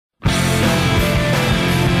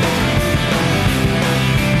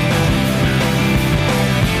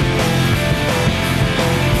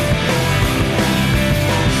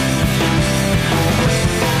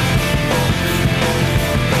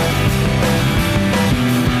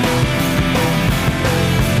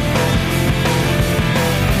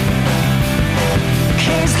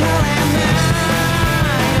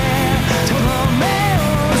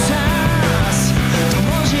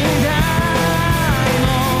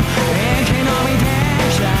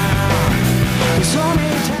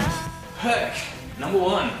Number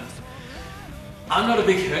 1. I'm not a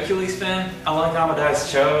big Hercules fan. I like Amadeus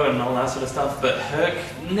Cho and all that sort of stuff, but Herc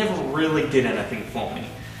never really did anything for me.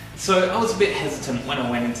 So I was a bit hesitant when I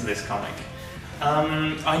went into this comic.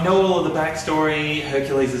 I know all of the backstory.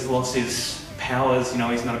 Hercules has lost his powers, you know,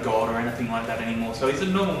 he's not a god or anything like that anymore, so he's a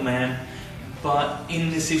normal man. But in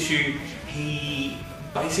this issue, he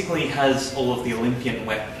basically has all of the Olympian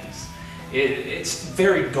weapons. It's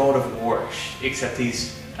very God of War-ish, except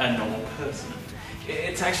he's a normal person.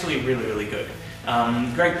 It's actually really, really good.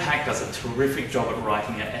 Greg Pak does a terrific job at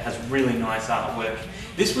writing it. It has really nice artwork.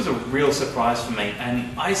 This was a real surprise for me,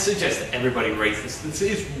 and I suggest that everybody reads this. This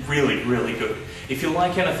is really, really good. If you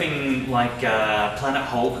like anything like Planet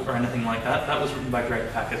Hulk or anything like that, that was written by Greg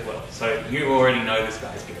Pak as well. So you already know this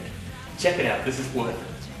guy's good. Check it out, this is worth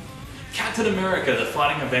it. Captain America, the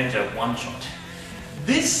Fighting Avenger one-shot.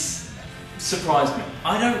 This surprised me.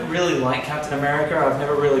 I don't really like Captain America. I've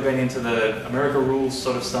never really been into the America Rules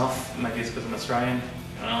sort of stuff. Maybe it's because I'm Australian,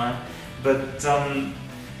 I don't know. But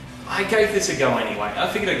I gave this a go anyway. I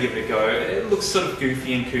figured I'd give it a go. It looks sort of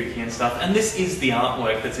goofy and kooky and stuff, and this is the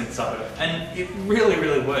artwork that's inside of it, and it really,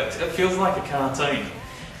 really works. It feels like a cartoon,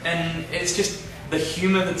 and it's just the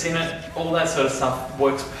humour that's in it, all that sort of stuff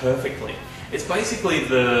works perfectly. It's basically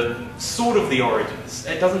the sort of the origins.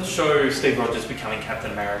 It doesn't show Steve Rogers becoming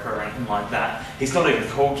Captain America or anything like that. He's not even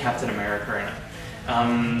called Captain America in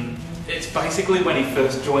it. It's basically when he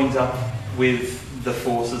first joins up with the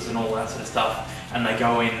forces and all that sort of stuff, and they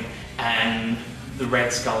go in and the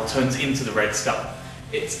Red Skull turns into the Red Skull.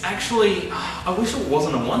 It's actually, I wish it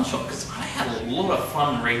wasn't a one-shot because I had a lot of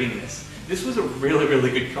fun reading this. This was a really,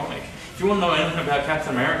 really good comic. If you want to know anything about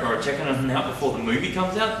Captain America or check anything out before the movie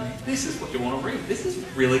comes out, this is what you want to read. This is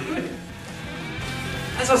really good.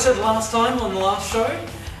 As I said last time on the last show,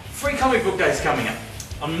 Free Comic Book Day is coming up.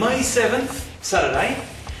 On May 7th, Saturday,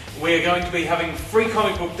 we're going to be having Free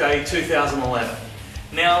Comic Book Day 2011.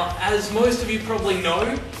 Now, as most of you probably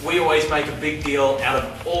know, we always make a big deal out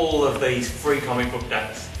of all of these Free Comic Book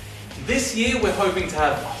Days. This year, we're hoping to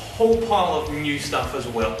have a whole pile of new stuff as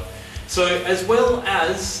well. So, as well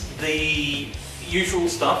as the usual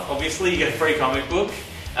stuff, obviously you get a free comic book,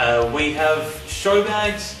 we have show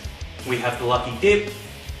bags, we have the lucky dip,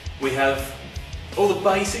 we have all the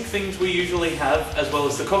basic things we usually have, as well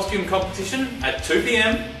as the costume competition at 2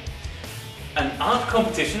 PM, an art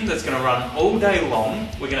competition that's going to run all day long.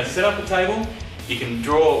 We're going to set up a table, you can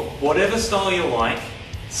draw whatever style you like,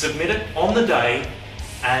 submit it on the day,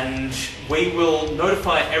 and we will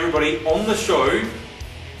notify everybody on the show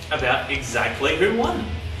about exactly who won.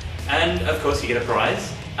 And of course you get a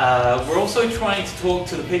prize. We're also trying to talk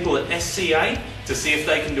to the people at SCA to see if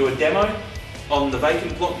they can do a demo on the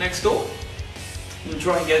vacant plot next door and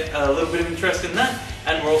try and get a little bit of interest in that.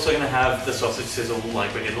 And we're also going to have the sausage sizzle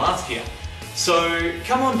like we did last year. So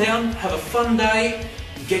come on down, have a fun day,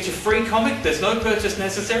 get your free comic, there's no purchase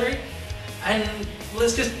necessary, and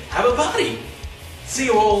let's just have a party. See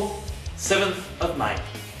you all 7th of May.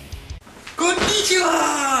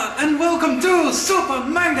 Konnichiwa! And welcome to Super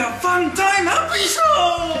Manga Fun Time Happy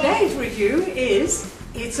Show! Today's review is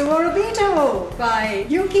Itsuwaribito by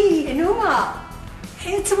Yuki Inuma.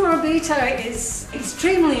 Itsuwaribito is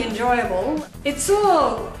extremely enjoyable.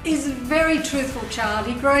 Itsuo is a very truthful child.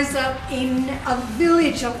 He grows up in a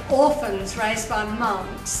village of orphans raised by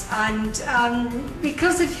monks, and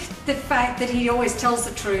because of the fact that he always tells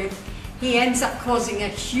the truth, he ends up causing a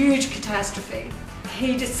huge catastrophe.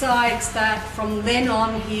 He decides that from then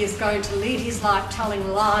on he is going to lead his life telling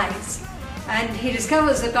lies. And he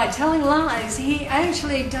discovers that by telling lies, he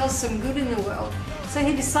actually does some good in the world. So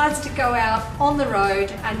he decides to go out on the road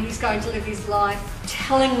and he's going to live his life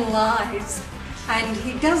telling lies. And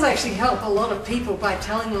he does actually help a lot of people by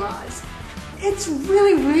telling lies. It's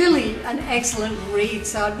really, really an excellent read,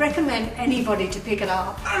 so I'd recommend anybody to pick it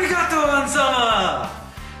up. Arigato, Ansama!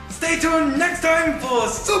 Stay tuned next time for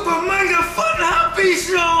Super Manga Fun Happy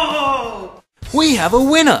Show! We have a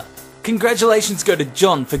winner! Congratulations go to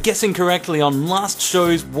John for guessing correctly on last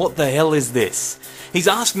show's What the Hell Is This? He's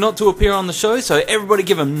asked not to appear on the show, so everybody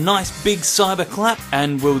give him a nice big cyber clap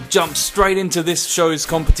and we'll jump straight into this show's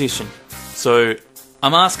competition. So,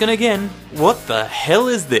 I'm asking again, what the hell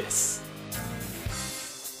is this?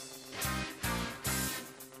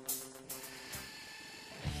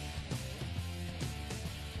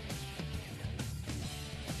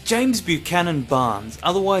 James Buchanan Barnes,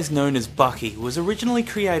 otherwise known as Bucky, was originally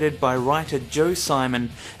created by writer Joe Simon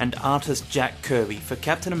and artist Jack Kirby for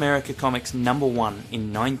Captain America Comics #1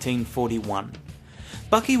 in 1941.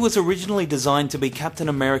 Bucky was originally designed to be Captain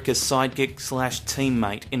America's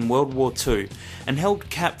sidekick/teammate in World War II and helped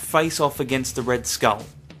Cap face off against the Red Skull.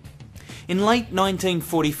 In late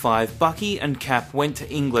 1945, Bucky and Cap went to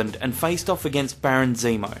England and faced off against Baron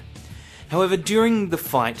Zemo. However, during the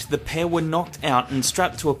fight, the pair were knocked out and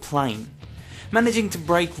strapped to a plane. Managing to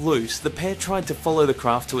break loose, the pair tried to follow the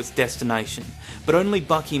craft to its destination, but only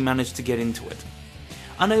Bucky managed to get into it.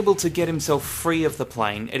 Unable to get himself free of the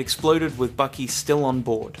plane, it exploded with Bucky still on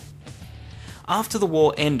board. After the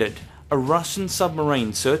war ended, a Russian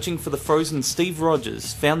submarine searching for the frozen Steve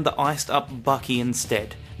Rogers found the iced-up Bucky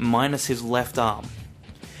instead, minus his left arm.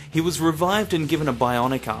 He was revived and given a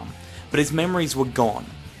bionic arm, but his memories were gone.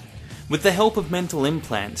 With the help of mental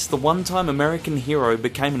implants, the one-time American hero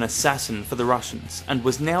became an assassin for the Russians and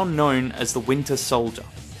was now known as the Winter Soldier.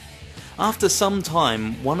 After some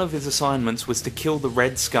time, one of his assignments was to kill the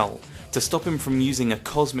Red Skull to stop him from using a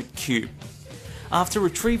cosmic cube. After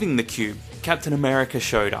retrieving the cube, Captain America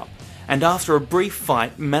showed up, and after a brief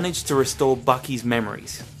fight managed to restore Bucky's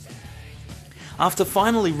memories. After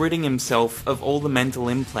finally ridding himself of all the mental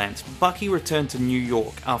implants, Bucky returned to New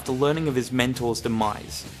York after learning of his mentor's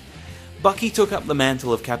demise. Bucky took up the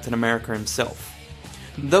mantle of Captain America himself.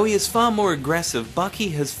 Though he is far more aggressive, Bucky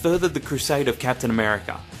has furthered the crusade of Captain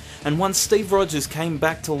America, and once Steve Rogers came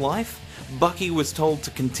back to life, Bucky was told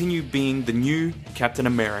to continue being the new Captain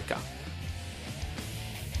America.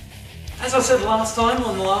 As I said last time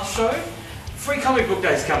on the last show, Free Comic Book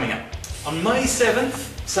Day is coming up. On May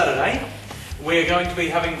 7th, Saturday, we're going to be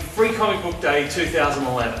having Free Comic Book Day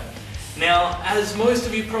 2011. Now, as most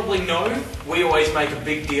of you probably know, we always make a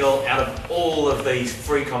big deal out of all of these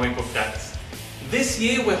free comic book days. This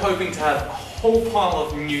year we're hoping to have a whole pile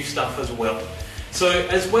of new stuff as well. So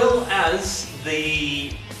as well as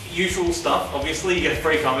the usual stuff, obviously you get a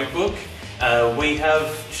free comic book, we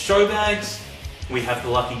have show bags, we have the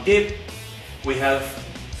lucky dip, we have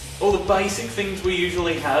all the basic things we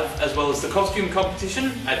usually have, as well as the costume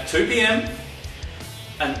competition at 2 PM.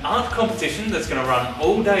 An art competition that's going to run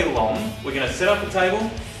all day long. We're going to set up a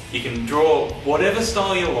table, you can draw whatever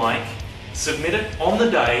style you like, submit it on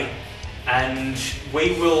the day, and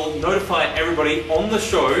we will notify everybody on the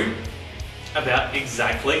show about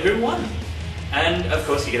exactly who won. And of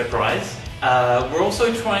course you get a prize. We're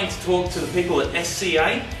also trying to talk to the people at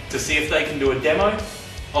SCA to see if they can do a demo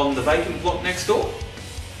on the vacant block next door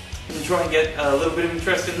and try and get a little bit of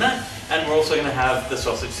interest in that. And we're also going to have the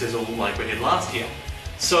sausage sizzle like we did last year.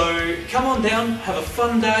 So come on down, have a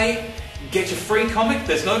fun day, get your free comic,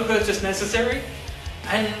 there's no purchase necessary,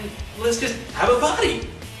 and let's just have a party.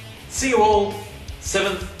 See you all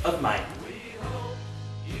 7th of May.